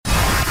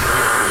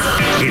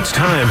It's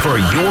time for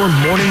your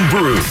Morning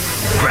Brew.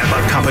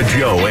 Grab a cup of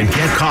Joe and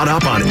get caught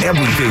up on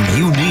everything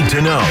you need to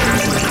know.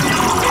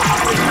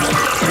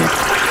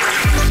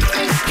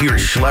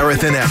 Here's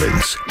Schlereth and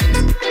Evans.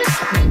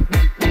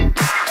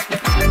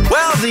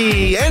 Well,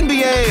 the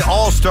NBA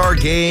All-Star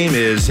Game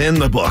is in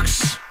the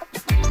books.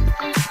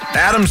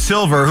 Adam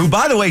Silver, who,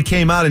 by the way,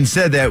 came out and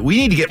said that we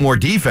need to get more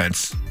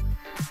defense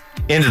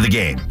into the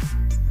game.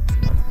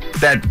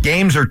 That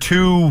games are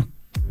too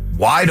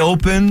wide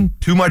open,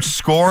 too much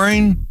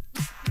scoring.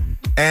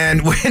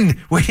 And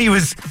when he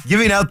was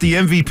giving out the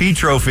MVP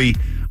trophy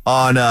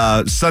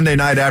on Sunday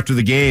night after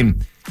the game,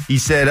 he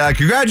said,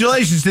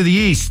 congratulations to the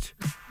East.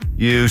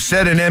 You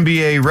set an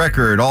NBA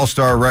record,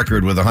 all-star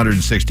record with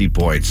 160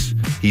 points.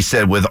 He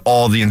said with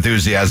all the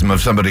enthusiasm of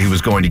somebody who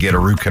was going to get a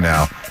root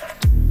canal.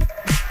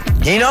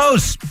 He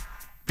knows.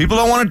 People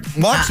don't want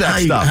to watch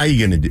that stuff. How are you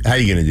going to do that?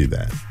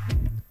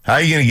 How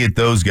are you going to get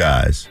those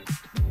guys?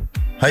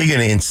 How are you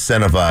going to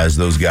incentivize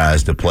those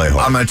guys to play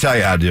hard? I'm going to tell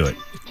you how to do it.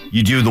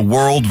 You do the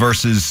world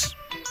versus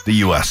the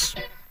U.S.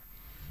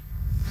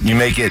 You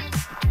make it,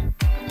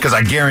 because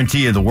I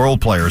guarantee you the world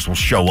players will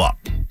show up.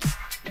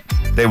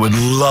 They would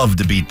love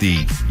to beat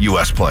the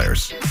U.S.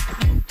 players.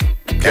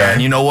 Okay.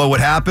 And you know what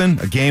would happen?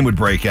 A game would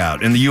break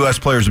out. And the U.S.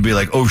 players would be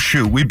like, oh,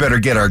 shoot, we better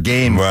get our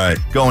game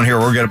going here.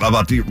 We're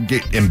about to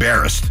get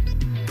embarrassed.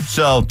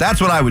 So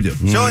that's what I would do.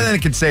 So then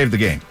it could save the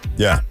game.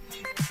 Yeah.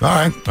 All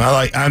right.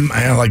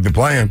 I like the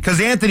plan. Because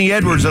Anthony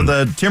Edwards of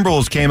the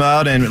Timberwolves came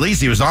out, and at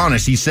least he was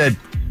honest. He said,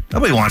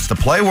 nobody wants to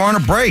play. We're on a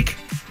break.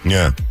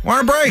 Yeah. We're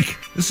on a break.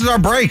 This is our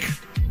break.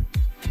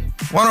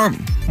 Want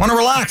to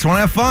relax. Want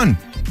to have fun.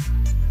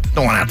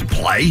 Don't want to have to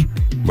play.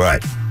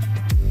 Right.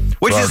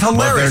 Which is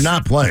hilarious. But they're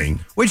not playing.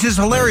 Which is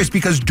hilarious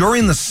because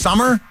during the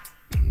summer,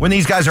 when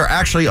these guys are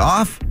actually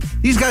off,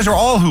 these guys are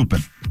all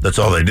hooping. That's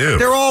all they do.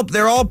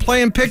 They're all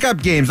playing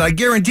pickup games. I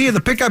guarantee you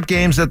the pickup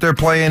games that they're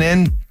playing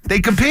in, they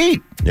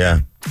compete. Yeah.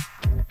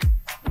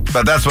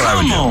 But that's what I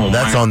would do.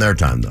 That's on their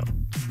time, though.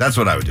 That's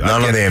what I would do.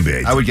 Not on the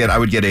NBA. I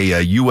would get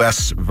a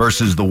U.S.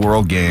 versus the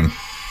world game.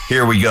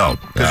 Here we go.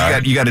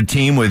 Because you got a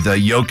team with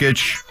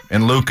Jokic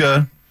and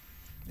Luka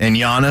and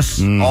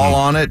Giannis all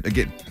on it.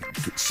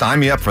 Sign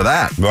me up for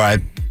that.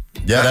 Right.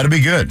 Yeah, that'd be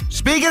good.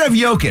 Speaking of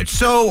Jokic,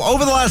 so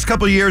over the last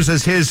couple of years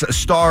as his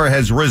star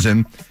has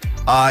risen,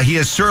 he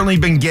has certainly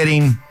been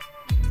getting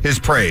his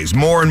praise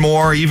more and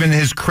more. Even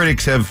his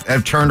critics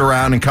have turned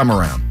around and come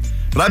around.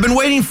 But I've been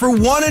waiting for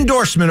one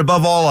endorsement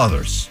above all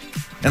others,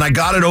 and I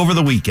got it over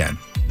the weekend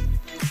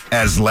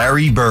as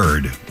Larry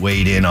Bird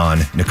weighed in on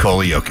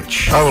Nikola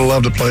Jokic. I would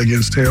love to play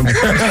against him.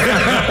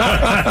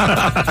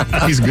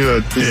 He's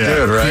good. He's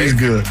good, right? He's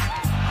good.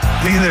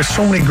 There's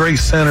so many great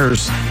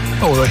centers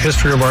over the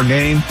history of our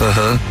game.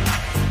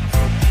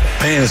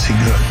 Man, is he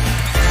good.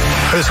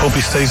 I just hope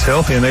he stays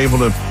healthy and able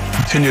to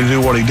continue to do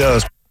what he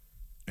does.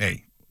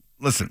 Hey,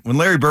 listen, when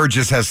Larry Bird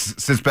just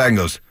sits back and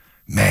goes,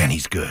 man,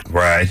 he's good.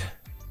 Right.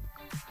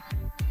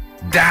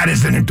 That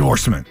is an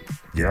endorsement.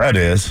 Yeah, it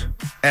is.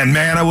 And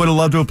man, I would have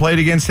loved to have played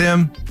against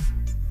him.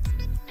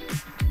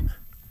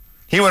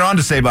 He went on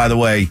to say, by the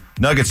way,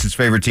 Nuggets his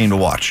favorite team to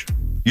watch.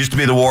 Used to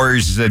be the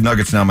Warriors. He said,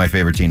 Nuggets now my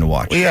favorite team to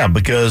watch. Well, yeah,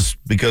 because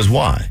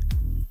why?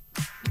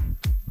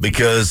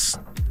 Because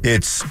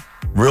it's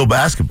real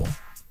basketball.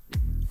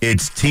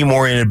 It's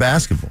team-oriented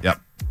basketball. Yep.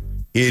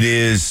 It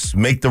is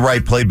make the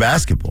right play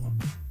basketball.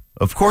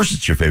 Of course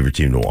it's your favorite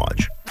team to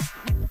watch.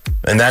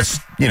 And that's,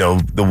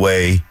 the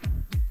way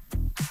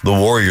the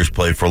Warriors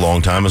played for a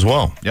long time as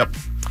well. Yep.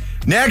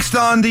 Next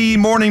on the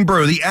Morning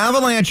Brew, the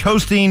Avalanche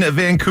hosting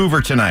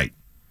Vancouver tonight.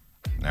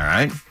 All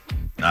right.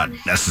 Not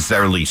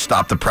necessarily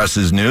stop the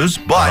press's news,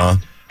 but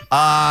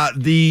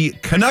the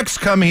Canucks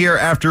come here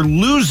after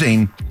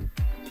losing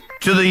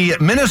to the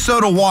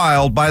Minnesota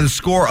Wild by the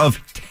score of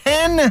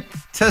 10-7.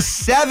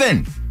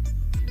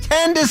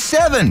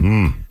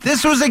 10-7.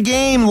 This was a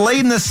game late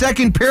in the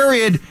second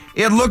period.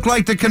 It looked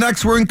like the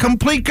Canucks were in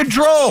complete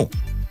control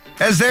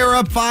as they were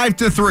up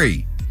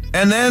 5-3.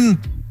 And then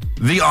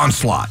the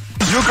onslaught.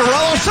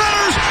 Zuccarello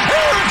centers.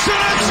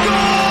 Eriksson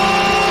scores!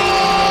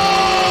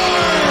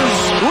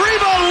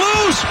 Rebound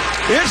loose.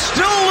 It's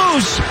still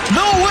loose.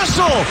 No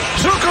whistle.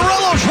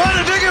 Zuccarello trying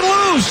to dig it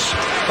loose.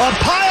 A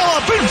pile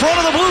up in front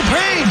of the blue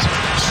paint.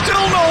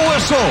 Still no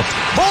whistle.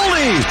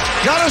 Boldy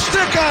got a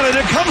stick on it.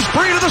 It comes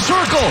free to the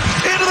circle.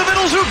 Into the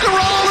middle.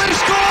 Zuccarello. They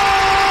score!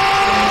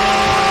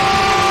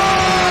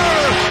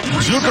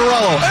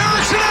 Zuccarello.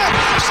 Eriksson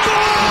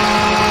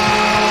scores!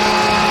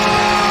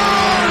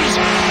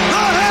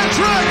 The hat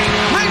trick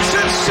makes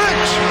it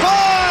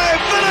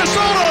 6-5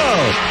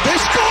 Minnesota. They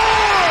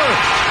score!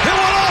 It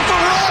went off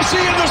of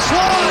Rossi in the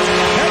slot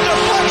and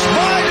deflects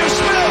by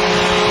DeSmith.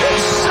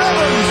 It's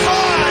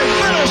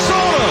 7-5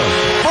 Minnesota.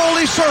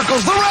 Boldy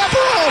circles the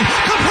wraparound.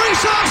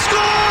 Kaprizov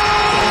scores!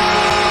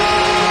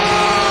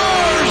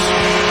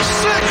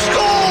 6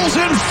 goals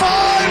in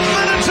 5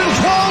 minutes and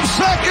 12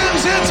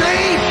 seconds. It's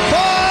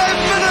 8-5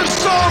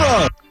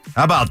 Minnesota.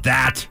 How about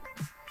that?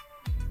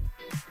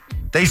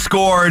 They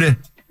scored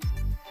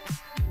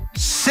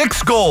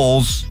 6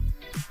 goals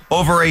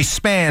over a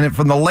span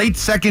from the late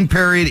second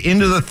period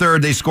into the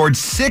third. They scored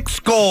 6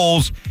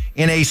 goals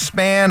in a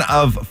span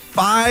of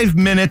 5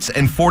 minutes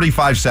and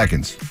 45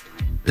 seconds.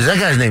 Is that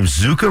guy's name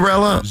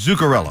Zuccarello?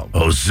 Zuccarello.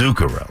 Oh,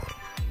 Zuccarello.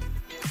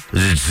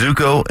 Is it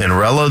Zucco and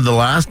Rello the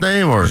last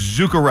name, or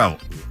Zuccarello?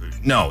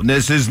 No,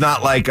 this is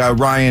not like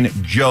Ryan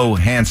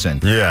Johansson.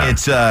 Yeah.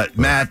 It's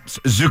Matt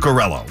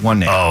Zuccarello, one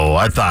name. Oh,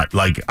 I thought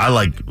like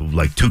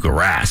Tuukka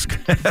Rask.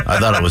 I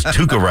thought it was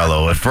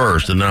Tuccarello at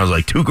first, and then I was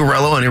like,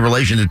 Tuccarello, any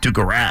relation to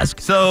Tuukka Rask?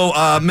 So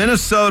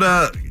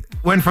Minnesota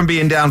went from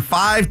being down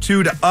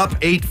 5-2 to up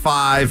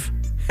 8-5,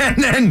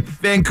 and then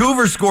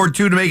Vancouver scored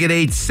 2 to make it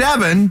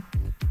 8-7,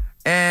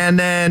 and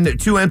then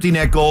 2 empty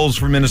net goals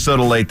for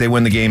Minnesota late. They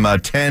win the game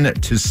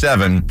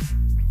 10-7.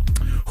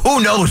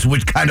 Who knows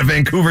which kind of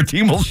Vancouver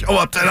team will show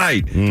up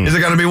tonight? Is it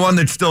going to be one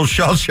that's still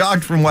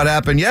shell-shocked from what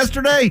happened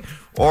yesterday,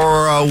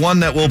 or one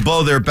that will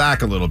bow their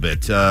back a little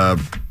bit?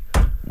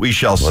 We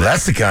shall see. Well,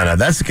 that's the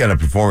kind of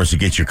performance that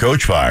gets your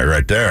coach fired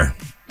right there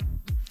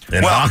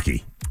in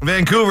hockey.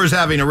 Vancouver's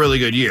having a really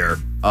good year,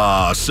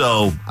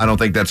 so I don't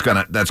think that's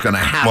gonna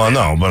happen. Well,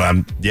 no, but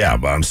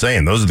I'm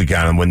saying those are the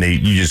kind of when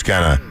you just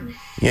kind of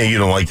you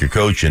don't like your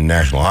coach in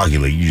National Hockey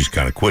League, you just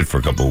kind of quit for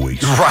a couple of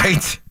weeks,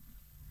 right?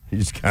 You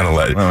just kind of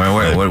let it. Wait a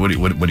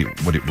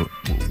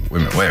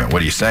minute.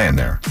 What are you saying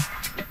there?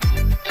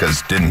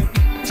 Because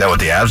is that what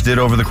the Avs did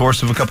over the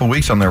course of a couple of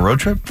weeks on their road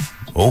trip?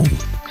 Oh,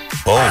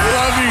 I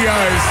love you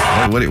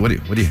guys.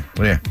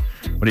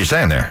 What are you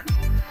saying there?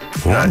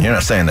 You're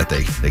not saying that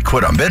they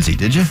quit on Betsy,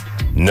 did you?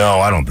 No,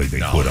 I don't think they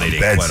quit on didn't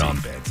Betsy. Quit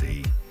on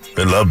Betsy.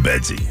 They love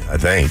Betsy, I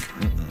think.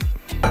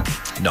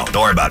 No,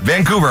 don't worry about it.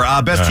 Vancouver,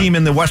 best team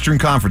in the Western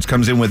Conference,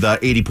 comes in with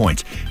 80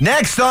 points.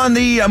 Next on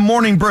the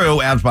Morning Brew,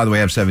 Avs, by the way,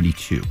 have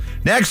 72.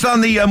 Next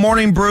on the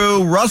Morning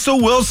Brew, Russell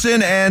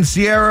Wilson and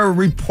Sierra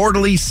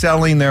reportedly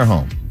selling their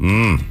home.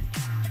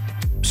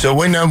 So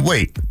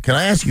wait, can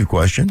I ask you a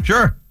question?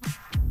 Sure.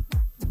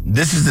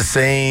 This is the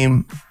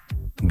same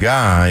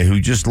guy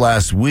who just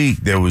last week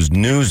there was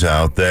news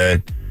out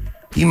that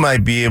he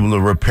might be able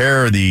to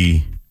repair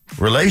the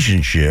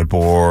relationship,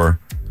 or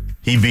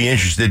he'd be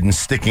interested in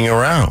sticking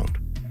around,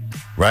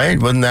 right?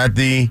 Wasn't that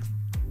the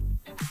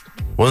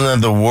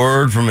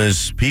word from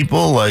his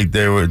people? Like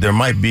there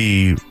might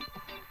be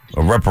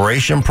a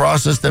reparation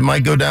process that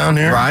might go down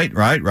here?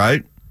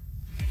 Right.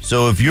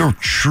 So if you're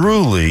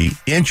truly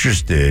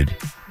interested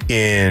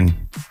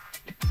in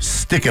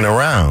sticking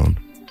around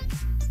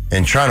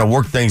and trying to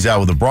work things out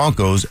with the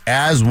Broncos,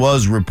 as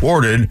was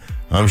reported,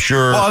 I'm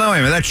sure. Well, no, wait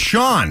a minute. That's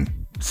Sean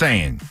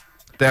saying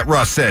that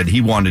Russ said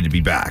he wanted to be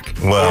back.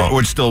 Well, or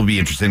would still be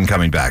interested in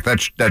coming back.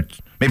 That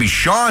maybe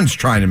Sean's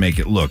trying to make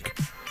it look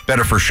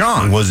better for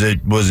Sean. Was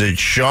it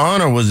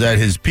Sean, or was that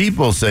his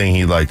people saying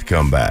he'd like to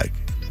come back?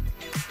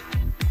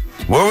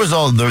 Where was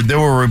there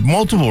were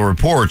multiple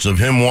reports of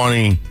him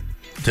wanting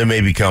to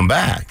maybe come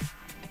back,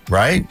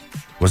 right?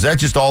 Was that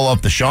just all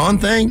off the Sean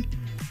thing?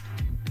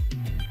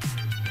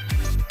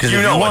 Because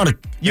you know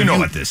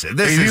what this is.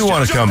 If you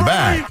want to come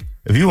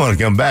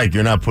back,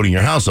 you're not putting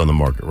your house on the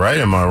market, right?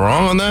 Am I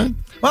wrong on that?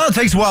 Well, it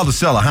takes a while to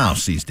sell a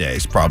house these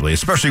days, probably,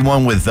 especially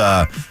one with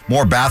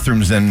more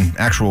bathrooms than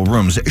actual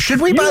rooms.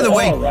 Should we, by the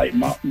way,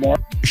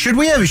 should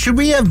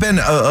we have been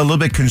a little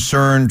bit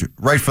concerned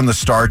right from the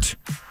start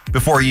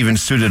before he even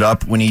suited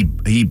up when he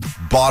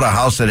bought a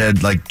house that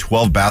had like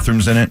 12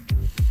 bathrooms in it?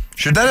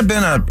 Should that have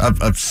been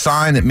a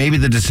sign that maybe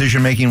the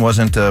decision making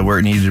wasn't where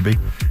it needed to be?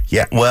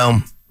 Yeah,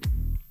 well,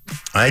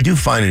 I do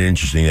find it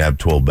interesting to have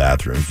 12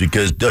 bathrooms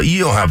because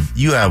you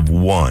have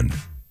one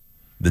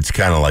that's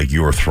kind of like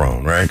your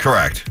throne, right?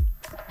 Correct.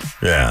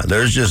 Yeah,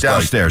 there's just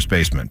downstairs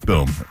basement.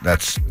 Boom.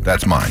 That's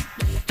mine.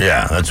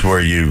 Yeah, that's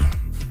where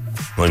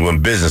when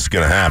business is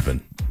going to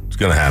happen, it's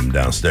going to happen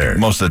downstairs.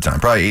 Most of the time.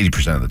 Probably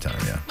 80% of the time,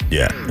 yeah.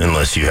 Yeah,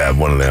 unless you have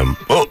one of them,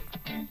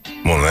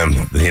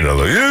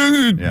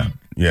 Yeah.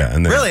 Yeah,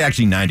 and then really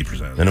actually 90% of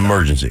the an time.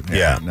 Emergency.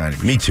 Yeah.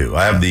 90%. Me too.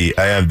 I'm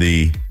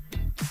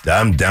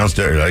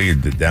downstairs. I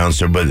get the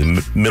downstairs, but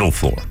the middle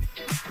floor.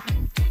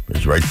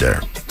 It's right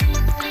there.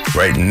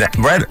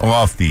 Right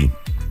off the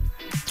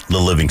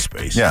living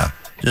space. Yeah.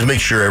 Just make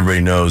sure everybody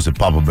knows that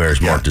Papa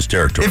Bear's marked his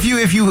territory.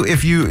 If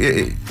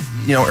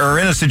you are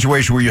in a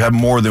situation where you have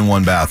more than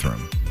one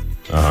bathroom,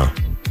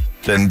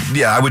 then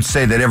I would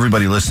say that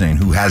everybody listening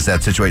who has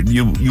that situation,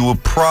 you will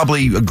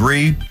probably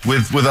agree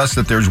with us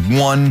that there's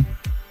one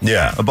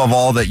above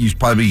all that you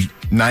probably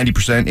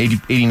 90%,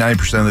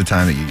 80-90% of the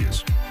time that you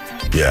use.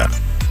 Yeah.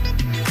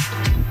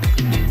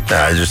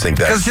 I just think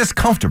because it's just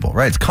comfortable,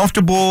 right? It's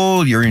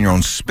comfortable. You're in your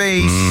own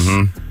space.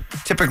 Mm-hmm.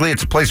 Typically,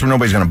 it's a place where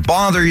nobody's going to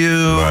bother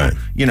you. Right.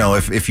 You know,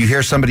 if you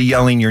hear somebody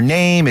yelling your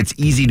name, it's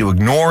easy to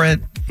ignore it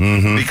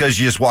because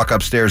you just walk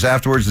upstairs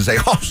afterwards and say,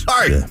 "Oh,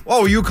 sorry. Yeah.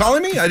 Oh, were you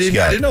calling me? I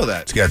didn't know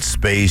that." It's got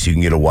space. You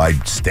can get a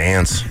wide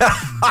stance.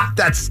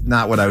 That's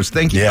not what I was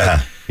thinking.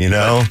 Yeah,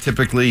 but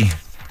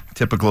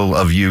typical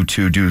of you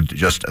to do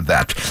just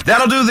that.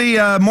 That'll do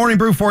the Morning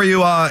Brew for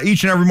you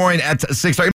each and every morning at 6:30.